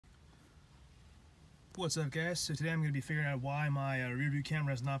What's up, guys? So today I'm going to be figuring out why my rear view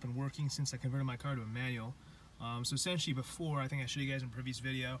camera has not been working since I converted my car to a manual. So essentially before, I think I showed you guys in a previous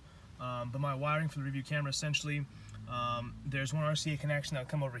video, but my wiring for the rear view camera essentially, there's one RCA connection that would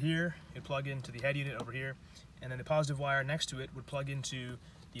come over here, it would plug into the head unit over here, and then the positive wire next to it would plug into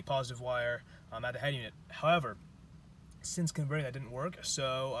the positive wire at the head unit. However, since converting that didn't work,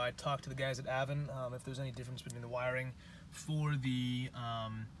 so I talked to the guys at Avon if there's any difference between the wiring for the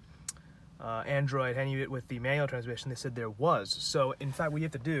Android head unit with the manual transmission. They said there was. So in fact what you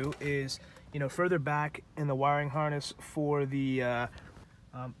have to do is, further back in the wiring harness for the rear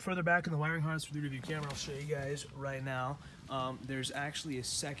view camera, I'll show you guys right now, there's actually a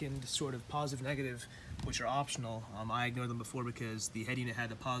second sort of positive negative which are optional. I ignored them before because the head unit had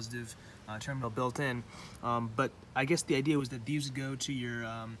the positive terminal built in, but I guess the idea was that these would go to your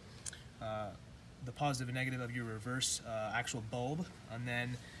the positive and negative of your reverse actual bulb, and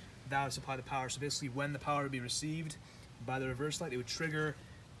then that would supply the power. So basically when the power would be received by the reverse light, it would trigger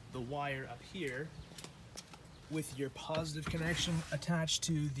the wire up here with your positive connection attached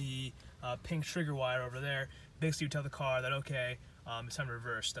to the pink trigger wire over there. Basically you tell the car that, okay, it's time to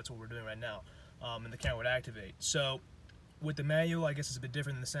reverse. That's what we're doing right now. And the camera would activate. So with the manual, I guess it's a bit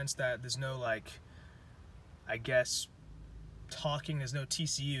different in the sense that there's no, talking, there's no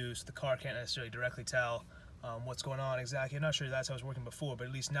TCU, so the car can't necessarily directly tell what's going on exactly. I'm not sure that's how it was working before, but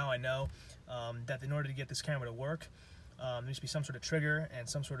at least now I know that in order to get this camera to work, there needs to be some sort of trigger and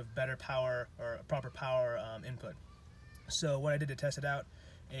some sort of better power or proper power input. So what I did to test it out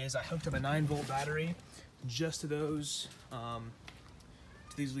is I hooked up a 9-volt battery just to those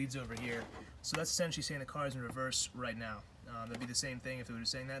to these leads over here. So that's essentially saying the car is in reverse right now. That'd be the same thing if it were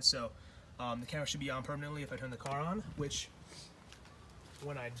saying that. So the camera should be on permanently if I turn the car on, which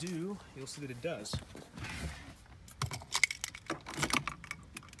when I do, you'll see that it does.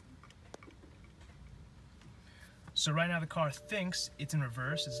 So right now the car thinks it's in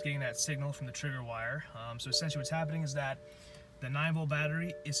reverse. It's getting that signal from the trigger wire. So essentially what's happening is that the 9-volt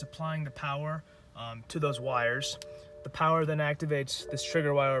battery is supplying the power to those wires. The power then activates this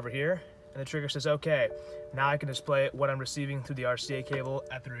trigger wire over here, and the trigger says, okay, now I can display what I'm receiving through the RCA cable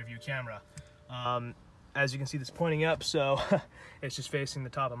at the rear view camera. As you can see, it's pointing up, so it's just facing the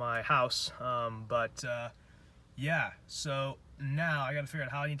top of my house. Yeah, so now I got to figure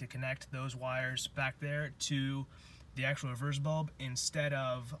out how I need to connect those wires back there to the actual reverse bulb instead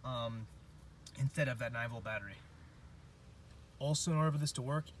of that 9-volt battery. Also, in order for this to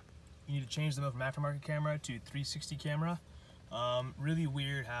work, you need to change the mode from Aftermarket camera to 360 camera. Really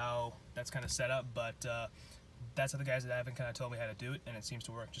weird how that's kind of set up, but that's how the guys at Avon kind of told me how to do it, and it seems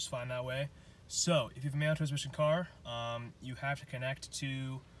to work just fine that way. So, if you have a manual transmission car, you have to connect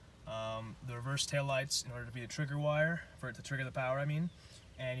to the reverse tail lights in order to be the trigger wire, for it to trigger the power, and you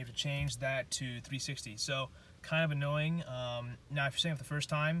have to change that to 360. So, kind of annoying. Now, if you're saying it the first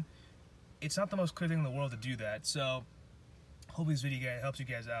time, it's not the most clear thing in the world to do that, so hopefully this video helps you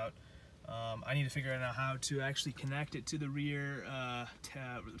guys out. I need to figure out how to actually connect it to the rear,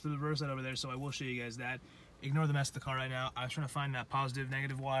 to the reverse light over there, so I will show you guys that. Ignore the mess of the car right now. I was trying to find that positive,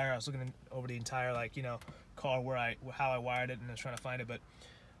 negative wire. I was looking over the entire, car how I wired it, and I was trying to find it, but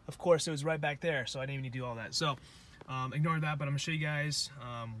of course it was right back there, so I didn't even need to do all that. So, ignore that, but I'm going to show you guys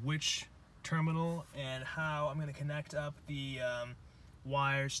which terminal and how I'm going to connect up the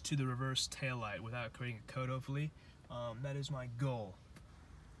wires to the reverse tail light without creating a code, hopefully. That is my goal.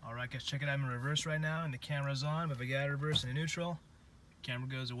 Alright guys, check it out. I'm in reverse right now, and the camera's on, but if I get out of reverse and neutral, camera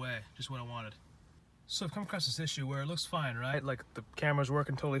goes away. Just what I wanted. So I've come across this issue where it looks fine, right? Like the camera's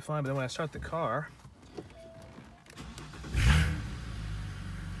working totally fine, but then when I start the car,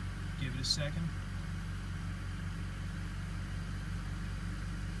 give it a second.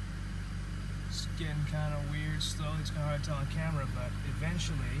 It's getting kind of weird, slowly. It's kind of hard to tell on camera, but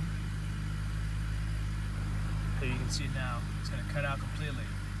eventually, here you can see it now, it's going to cut out completely.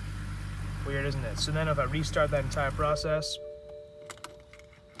 Weird, isn't it? So then if I restart that entire process,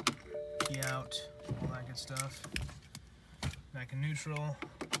 key out, all that good stuff, back in neutral,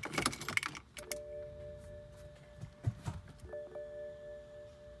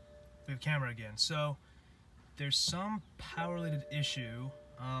 we have camera again. So there's some power-related issue.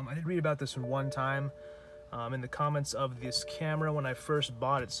 I did read about this one time in the comments of this camera when I first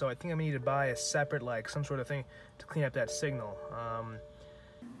bought it, so I think I need to buy a separate, some sort of thing to clean up that signal.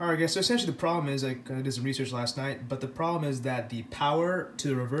 Alright guys, so essentially the problem is, I did some research last night, but the problem is that the power to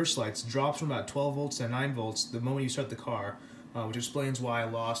the reverse lights drops from about 12 volts to 9 volts the moment you start the car, which explains why I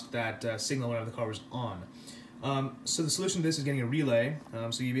lost that signal whenever the car was on. So the solution to this is getting a relay,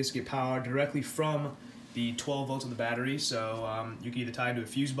 so you basically get power directly from the 12 volts of the battery, so you can either tie it to a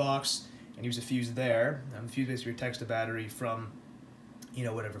fuse box and use a fuse there. The fuse basically protects the battery from, you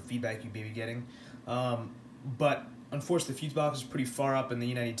know, whatever feedback you may be getting. But unfortunately, the fuse box is pretty far up in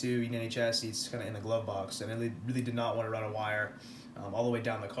the E92, E90 chassis. It's kind of in the glove box, and I really did not want to run a wire all the way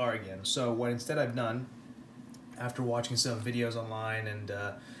down the car again. So what instead I've done, after watching some videos online and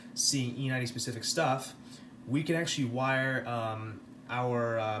seeing E90 specific stuff, we can actually wire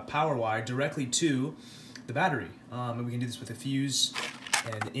our power wire directly to the battery. And we can do this with a fuse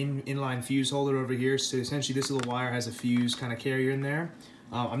and inline fuse holder over here. So essentially this little wire has a fuse kind of carrier in there.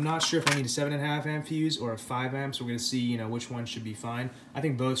 I'm not sure if I need a 7.5 amp fuse or a 5 amps. We're going to see, you know, which one should be fine. I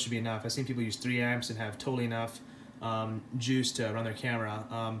think both should be enough. I've seen people use 3 amps and have totally enough juice to run their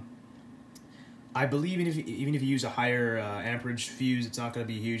camera. I believe even if you use a higher amperage fuse, it's not going to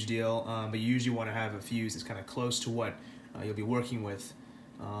be a huge deal. But you usually want to have a fuse that's kind of close to what you'll be working with.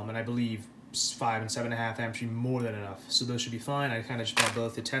 And I believe 5 and 7.5 amps should be more than enough. So those should be fine. I kind of just bought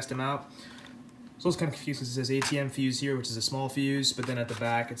both to test them out. So it's kind of confused because it says ATM fuse here, which is a small fuse, but then at the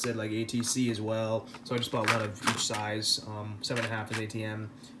back it said like ATC as well. So I just bought one of each size. 7.5 is ATM,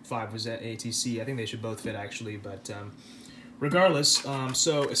 5 was ATC. I think they should both fit actually, but regardless,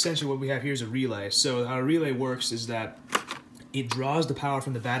 so essentially what we have here is a relay. So how a relay works is that it draws the power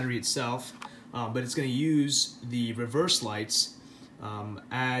from the battery itself, but it's going to use the reverse lights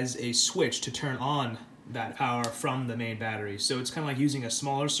as a switch to turn on that power from the main battery. So it's kind of like using a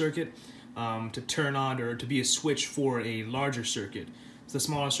smaller circuit to turn on, or to be a switch for a larger circuit. So the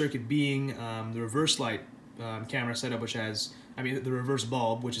smaller circuit being the reverse light camera setup, which has, the reverse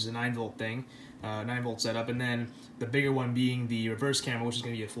bulb, which is a 9-volt thing, 9-volt setup, and then the bigger one being the reverse camera, which is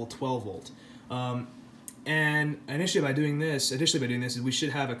going to be a full 12-volt. And initially by doing this is we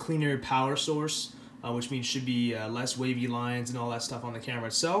should have a cleaner power source, which means should be less wavy lines and all that stuff on the camera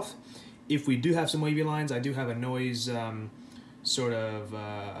itself. If we do have some wavy lines, I do have a noise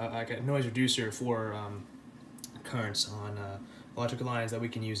like a noise reducer for currents on electrical lines that we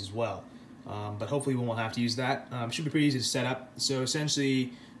can use as well. But hopefully we won't have to use that. It should be pretty easy to set up. So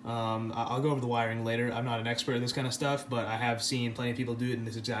essentially, I'll go over the wiring later. I'm not an expert at this kind of stuff, but I have seen plenty of people do it in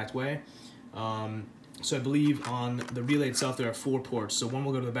this exact way. So I believe on the relay itself there are 4 ports. So one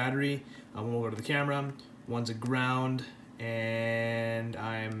will go to the battery, one will go to the camera, one's a ground, and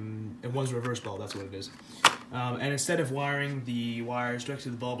one's a reverse bulb. That's what it is. And instead of wiring the wires directly to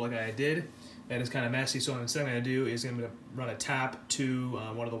the bulb like I did, that is kind of messy. So what instead I'm going to do is I'm going to run a tap to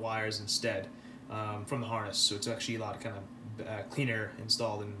one of the wires instead from the harness. So it's actually a lot kind of cleaner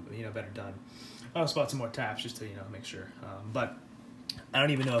installed and better done. I'll spot some more taps just to make sure. But I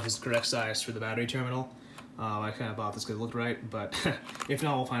don't even know if it's the correct size for the battery terminal. I kind of bought this because it looked right, but if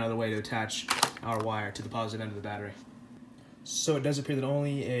not, we'll find another way to attach our wire to the positive end of the battery. So it does appear that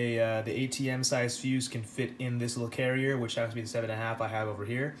only the ATM size fuse can fit in this little carrier, which happens to be the 7.5 I have over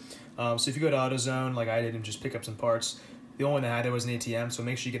here. So if you go to AutoZone like I did and just pick up some parts, the only one that had it was an ATM, so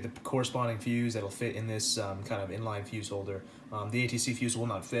make sure you get the corresponding fuse that'll fit in this kind of inline fuse holder. The ATC fuse will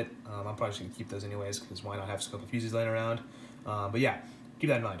not fit. I'm probably just going to keep those anyways, because why not have a couple of fuses laying around. But yeah, keep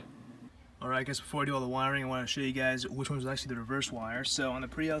that in mind. Alright guys, before I do all the wiring, I want to show you guys which one was actually the reverse wire. So on the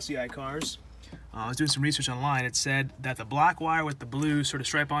pre-LCI cars, I was doing some research online. It said that the black wire with the blue sort of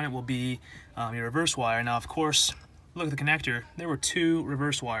stripe on it will be your reverse wire. Now, of course, look at the connector. There were 2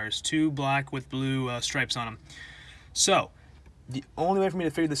 reverse wires, 2 black with blue stripes on them. So, the only way for me to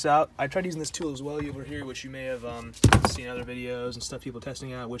figure this out, I tried using this tool as well over here, which you may have seen other videos and stuff, people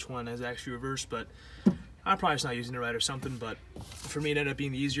testing out which one is actually reversed, but I'm probably just not using it right or something. But for me, it ended up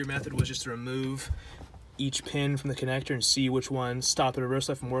being the easier method was just to remove each pin from the connector and see which one stopped the reverse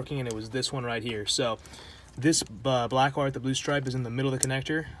light from working, and it was this one right here. So this black wire with the blue stripe is in the middle of the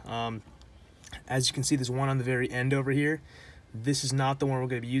connector. As you can see, there's one on the very end over here. This is not the one we're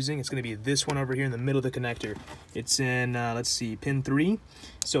going to be using. It's going to be this one over here in the middle of the connector. It's in, let's see, pin 3.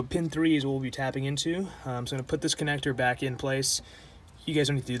 So pin 3 is what we'll be tapping into. So I'm going to put this connector back in place. You guys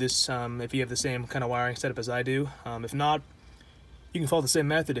don't need to do this if you have the same kind of wiring setup as I do. If not, you can follow the same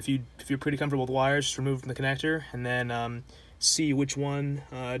method. If you're pretty comfortable with wires, just remove from the connector and then see which one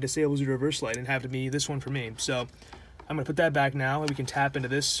disables your reverse light and have to be this one for me. So I'm going to put that back now, and we can tap into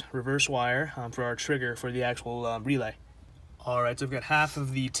this reverse wire for our trigger for the actual relay. Alright, so I've got half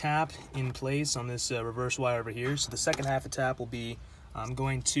of the tap in place on this reverse wire over here. So the second half of the tap will be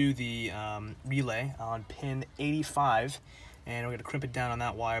going to the relay on pin 85. And we're going to crimp it down on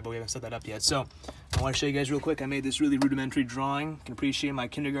that wire, but we haven't set that up yet. So I want to show you guys real quick. I made this really rudimentary drawing. You can appreciate my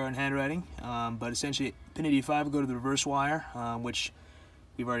kindergarten handwriting. But essentially, pin 85 will go to the reverse wire, which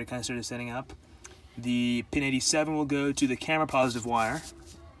we've already kind of started setting up. The pin 87 will go to the camera positive wire.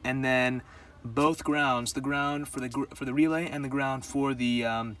 And then both grounds, the ground for the relay and the ground for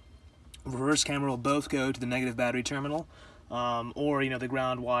the reverse camera will both go to the negative battery terminal, or the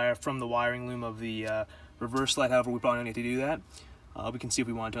ground wire from the wiring loom of the reverse light. However, we probably don't need to do that. We can see if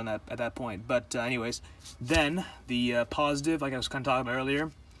we want to on that at that point. But anyways, then the positive, like I was kind of talking about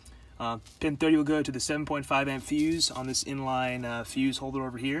earlier, pin 30 will go to the 7.5 amp fuse on this inline fuse holder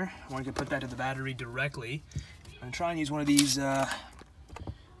over here. I want to put that to the battery directly. I'm going to try and use one of these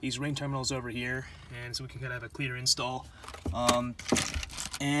ring terminals over here, and so we can kind of have a cleaner install.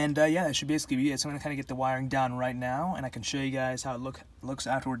 Yeah, that should basically be it. So I'm going to kind of get the wiring down right now, and I can show you guys how it looks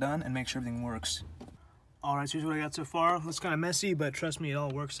after we're done and make sure everything works. Alright, so here's what I got so far. It looks kind of messy, but trust me, it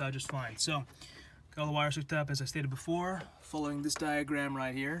all works out just fine. So, got all the wires hooked up as I stated before, following this diagram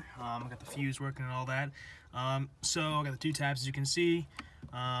right here. I got the fuse working and all that. So, I got the 2 taps, as you can see.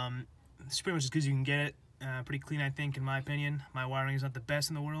 It's pretty much as good as you can get it. Pretty clean, I think, in my opinion. My wiring is not the best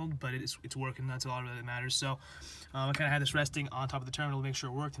in the world, but it's working. That's all that matters. So, I kind of had this resting on top of the terminal to make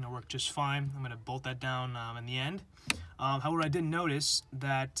sure it worked, and it worked just fine. I'm going to bolt that down in the end. However, I did notice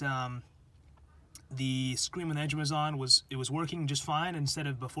that the screen when the engine was on was working just fine instead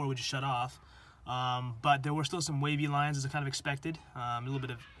of before it would just shut off. But there were still some wavy lines as I kind of expected. A little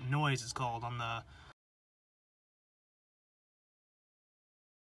bit of noise, it's called, on the.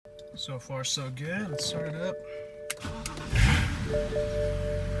 So far so good. Let's start it up.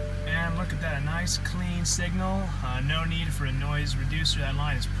 And look at that, a nice clean signal. No need for a noise reducer. That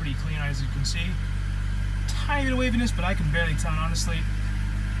line is pretty clean, as you can see. Tiny bit of waviness, but I can barely tell, honestly.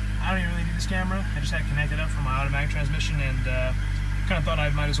 I don't even really need this camera. I just had it connected up from my automatic transmission, and kind of thought I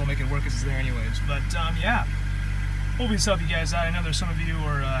might as well make it work as it's there anyways. But yeah, hopefully this helped you guys out. I know there's some of you who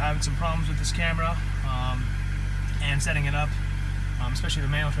are having some problems with this camera and setting it up, especially the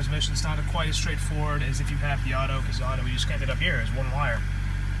manual transmission. It's not quite as straightforward as if you have the auto, because the auto we just connected up here is one wire.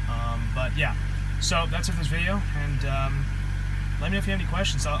 But yeah, so that's it for this video, and let me know if you have any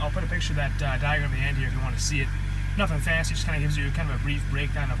questions. I'll put a picture of that diagram at the end here if you want to see it. Nothing fancy, just kind of gives you kind of a brief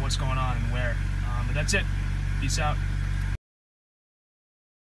breakdown of what's going on and where. But that's it. Peace out.